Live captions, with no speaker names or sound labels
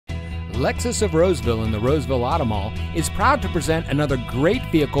Lexus of Roseville in the Roseville Automall is proud to present another great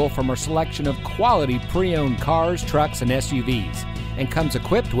vehicle from our selection of quality pre-owned cars, trucks, and SUVs, and comes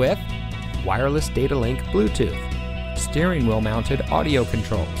equipped with wireless data link Bluetooth, steering wheel mounted audio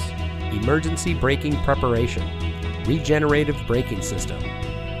controls, emergency braking preparation, regenerative braking system,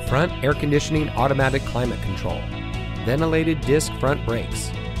 front air conditioning automatic climate control, ventilated disc front brakes,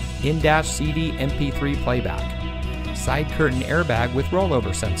 in-dash CD MP3 playback, side curtain airbag with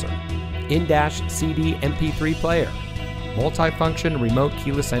rollover sensor, in-dash CD MP3 player, multifunction remote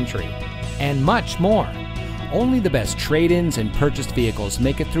keyless entry, and much more. Only the best trade-ins and purchased vehicles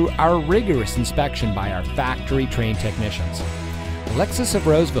make it through our rigorous inspection by our factory-trained technicians. Lexus of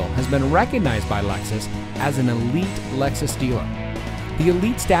Roseville has been recognized by Lexus as an elite Lexus dealer. The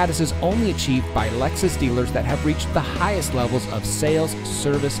elite status is only achieved by Lexus dealers that have reached the highest levels of sales,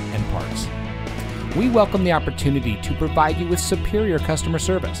 service, and parts. We welcome the opportunity to provide you with superior customer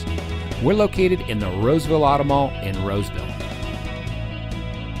service. We're located in the Roseville Automall in Roseville.